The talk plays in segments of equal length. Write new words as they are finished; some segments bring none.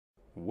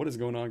What is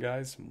going on,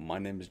 guys? My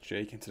name is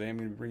Jake, and today I'm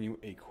going to bring you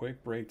a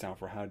quick breakdown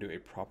for how to do a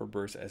proper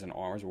burst as an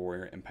Arms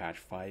Warrior in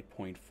patch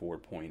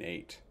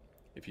 5.4.8.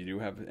 If you do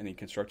have any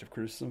constructive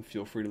criticism,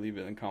 feel free to leave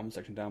it in the comment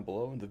section down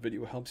below, and if the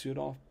video helps you at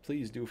all,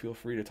 please do feel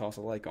free to toss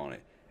a like on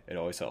it. It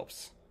always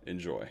helps.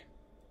 Enjoy.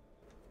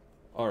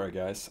 Alright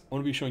guys, I'm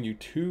going to be showing you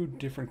two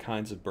different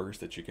kinds of bursts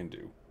that you can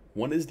do.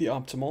 One is the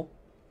optimal,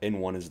 and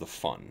one is the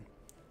fun.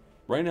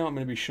 Right now I'm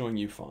going to be showing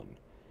you fun.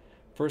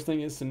 First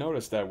thing is to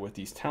notice that with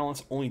these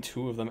talents, only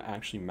two of them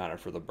actually matter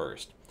for the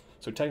burst.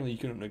 So technically you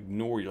can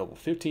ignore your level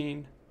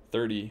 15,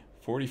 30,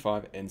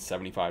 45, and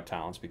 75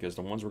 talents because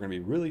the ones we're going to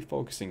be really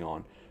focusing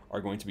on are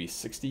going to be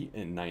 60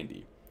 and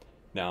 90.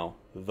 Now,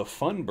 the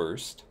fun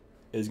burst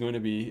is going to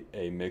be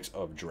a mix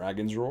of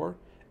Dragon's Roar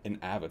and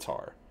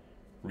Avatar.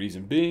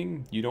 Reason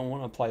being, you don't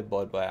want to apply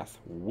Bloodbath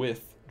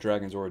with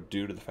Dragon's Roar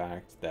due to the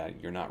fact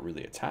that you're not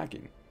really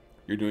attacking.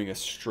 You're doing a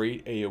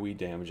straight AoE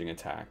damaging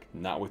attack,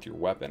 not with your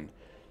weapon.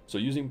 So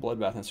using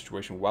Bloodbath in a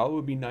situation, while it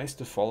would be nice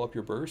to follow up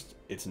your burst,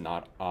 it's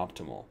not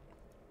optimal.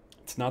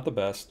 It's not the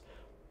best,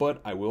 but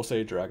I will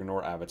say Dragon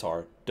Roar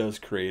Avatar does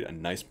create a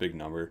nice big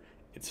number.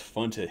 It's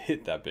fun to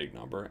hit that big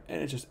number,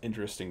 and it's just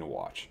interesting to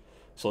watch.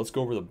 So let's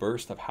go over the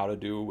burst of how to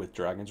do with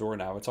Dragon's Roar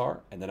and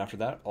Avatar, and then after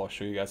that, I'll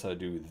show you guys how to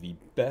do the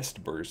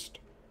best burst,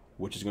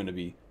 which is going to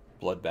be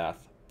Bloodbath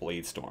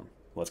Bladestorm.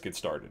 Let's get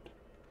started.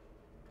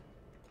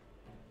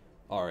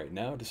 Alright,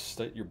 now to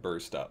set your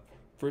burst up.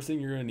 First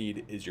thing you're going to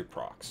need is your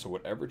procs. So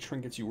whatever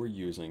trinkets you were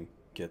using,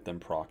 get them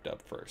procced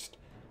up first.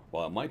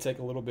 While it might take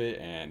a little bit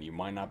and you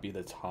might not be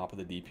the top of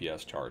the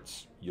DPS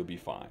charts, you'll be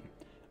fine.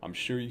 I'm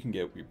sure you can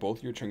get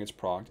both your trinkets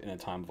procced in a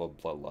time of a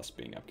Bloodlust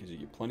being up because you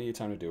get plenty of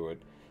time to do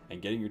it.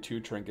 And getting your two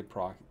trinket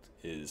procced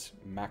is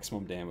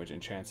maximum damage,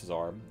 and chances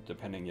are,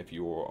 depending if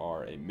you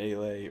are a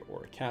melee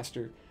or a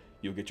caster,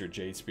 you'll get your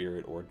Jade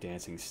Spirit or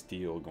Dancing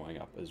Steel going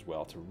up as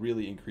well to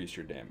really increase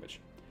your damage.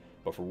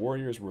 But for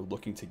warriors, we're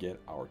looking to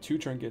get our two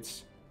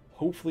trinkets,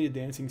 hopefully a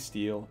Dancing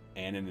Steel,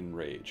 and an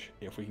Enrage.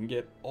 If we can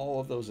get all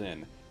of those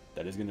in,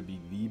 that is going to be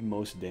the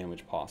most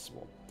damage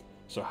possible.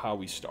 So how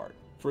we start.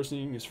 First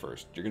thing is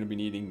first, you're going to be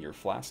needing your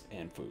flask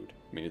and food.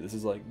 I mean, this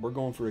is like, we're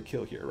going for a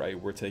kill here, right?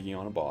 We're taking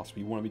on a boss.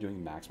 We want to be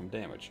doing maximum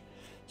damage.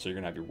 So you're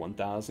going to have your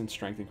 1000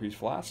 strength increase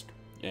flask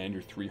and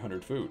your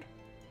 300 food.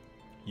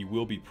 You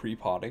will be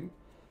pre-potting.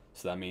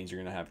 So that means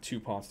you're going to have two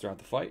pots throughout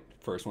the fight.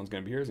 First one's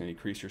going to be here is going to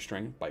increase your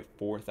strength by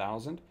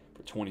 4000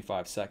 for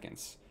 25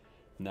 seconds.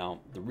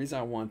 Now, the reason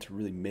I wanted to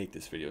really make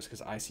this video is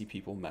because I see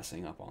people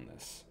messing up on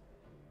this.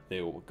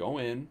 They will go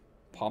in,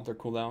 pop their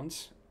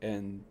cooldowns,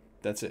 and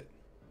that's it.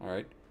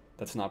 Alright?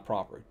 That's not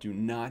proper. Do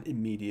not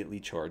immediately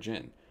charge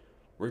in.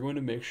 We're going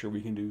to make sure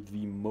we can do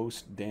the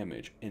most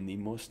damage, and the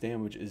most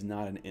damage is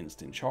not an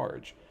instant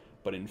charge.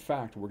 But in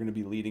fact, we're going to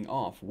be leading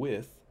off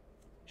with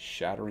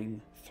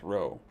Shattering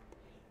Throw.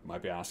 You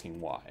might be asking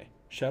why.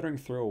 Shattering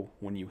Throw,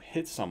 when you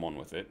hit someone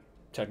with it,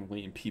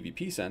 technically in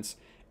PvP sense,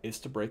 is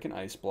to break an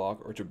ice block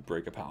or to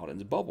break a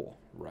paladin's bubble,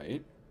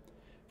 right?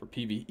 For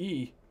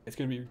PvE, it's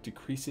going to be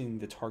decreasing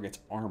the target's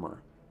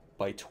armor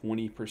by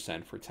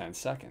 20% for 10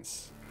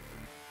 seconds.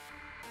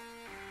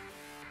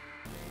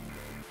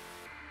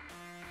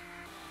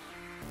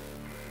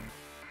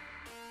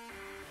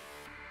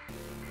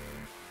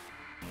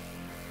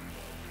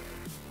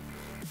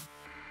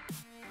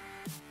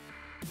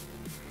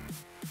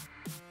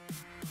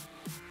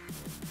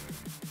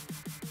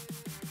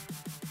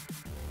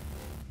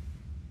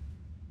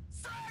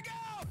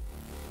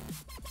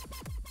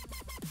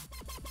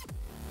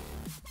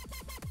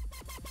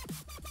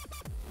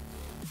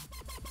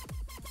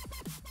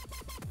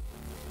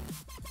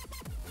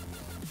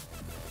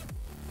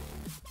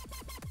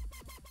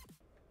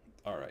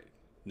 Alright,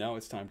 now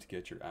it's time to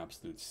get your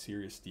absolute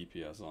serious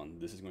DPS on.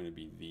 This is going to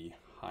be the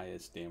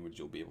highest damage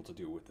you'll be able to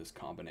do with this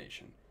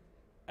combination.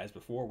 As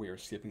before, we are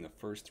skipping the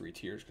first three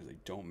tiers because they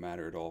don't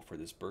matter at all for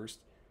this burst,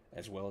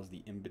 as well as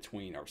the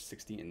in-between, our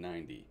 60 and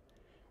 90.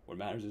 What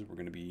matters is we're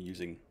going to be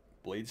using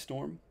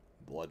Bladestorm,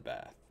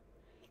 Bloodbath.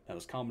 Now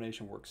this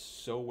combination works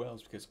so well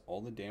is because all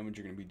the damage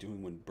you're going to be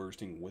doing when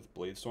bursting with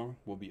Bladestorm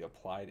will be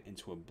applied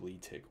into a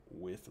bleed tick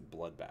with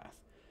Bloodbath.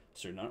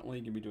 So you're not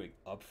only going to be doing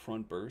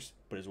upfront burst,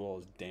 but as well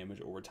as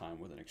damage over time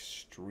with an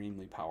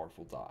extremely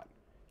powerful dot.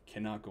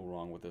 Cannot go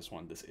wrong with this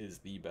one. This is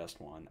the best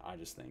one. I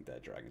just think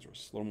that Dragon's Roar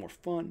is a little more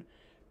fun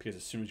because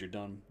as soon as you're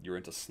done, you're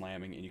into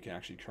slamming and you can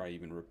actually try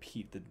even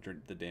repeat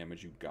the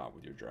damage you got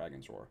with your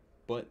Dragon's Roar.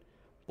 But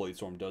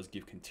Bladestorm does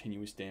give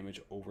continuous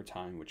damage over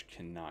time, which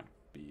cannot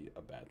be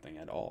a bad thing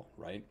at all,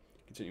 right?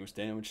 Continuous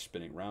damage,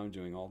 spinning around,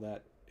 doing all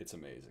that. It's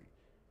amazing.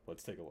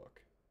 Let's take a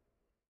look.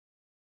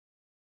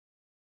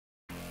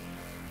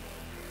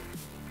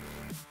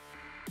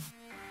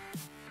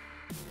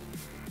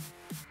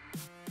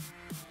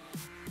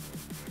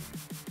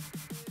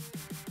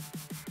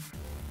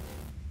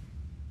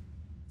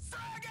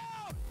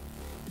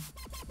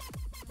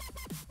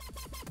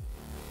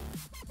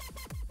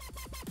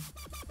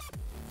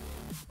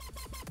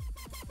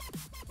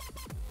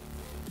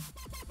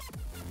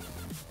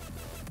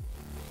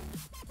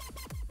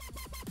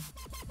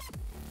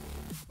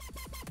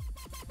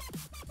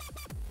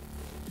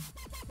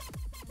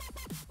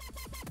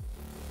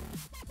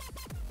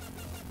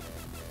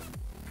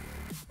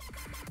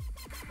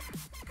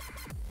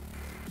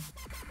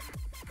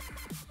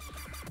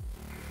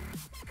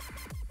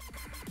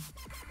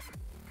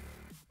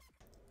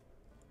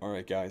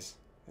 Alright guys,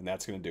 and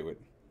that's going to do it.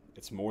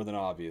 It's more than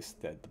obvious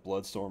that the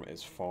Bloodstorm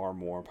is far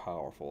more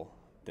powerful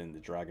than the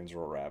Dragon's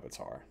Roar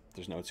Avatar.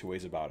 There's no two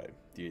ways about it.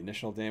 The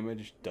initial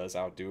damage does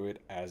outdo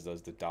it, as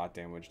does the dot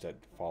damage that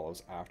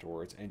follows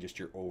afterwards, and just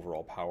your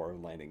overall power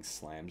of landing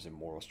slams and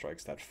mortal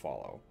strikes that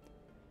follow.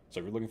 So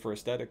if you're looking for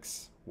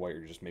aesthetics, while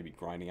you're just maybe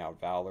grinding out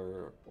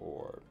Valor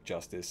or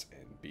Justice,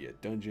 and be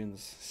it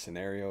dungeons,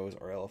 scenarios,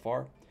 or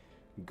LFR,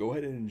 go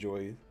ahead and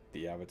enjoy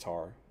the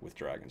Avatar with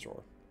Dragon's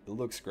Roar. It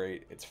looks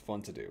great, it's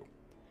fun to do.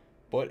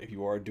 But if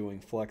you are doing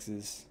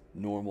flexes,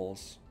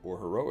 normals, or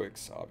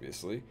heroics,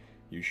 obviously,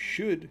 you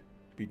should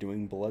be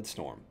doing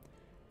Bloodstorm.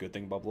 Good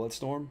thing about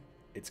Bloodstorm,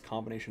 its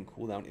combination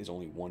cooldown is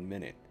only 1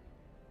 minute.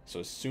 So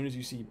as soon as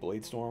you see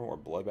Bladestorm or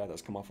Bloodbath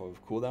that's come off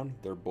of cooldown,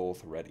 they're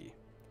both ready.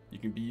 You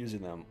can be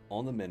using them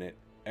on the minute,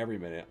 every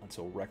minute,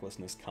 until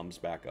Recklessness comes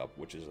back up,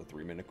 which is a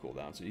 3-minute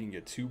cooldown. So you can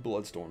get 2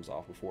 Bloodstorms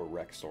off before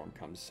Wreck Storm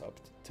comes up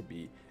to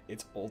be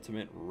its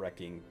ultimate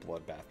wrecking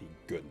bloodbathy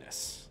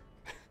goodness.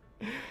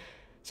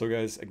 So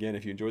guys, again,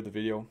 if you enjoyed the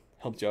video,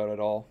 helped you out at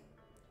all,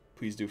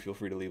 please do feel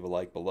free to leave a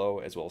like below,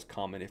 as well as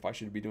comment if I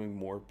should be doing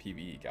more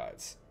PvE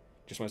guides.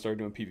 Just when I started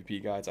doing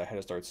PvP guides, I had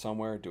to start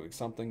somewhere, doing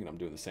something, and I'm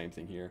doing the same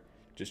thing here,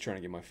 just trying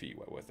to get my feet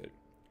wet with it.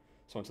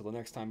 So until the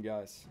next time,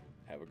 guys,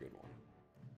 have a good one.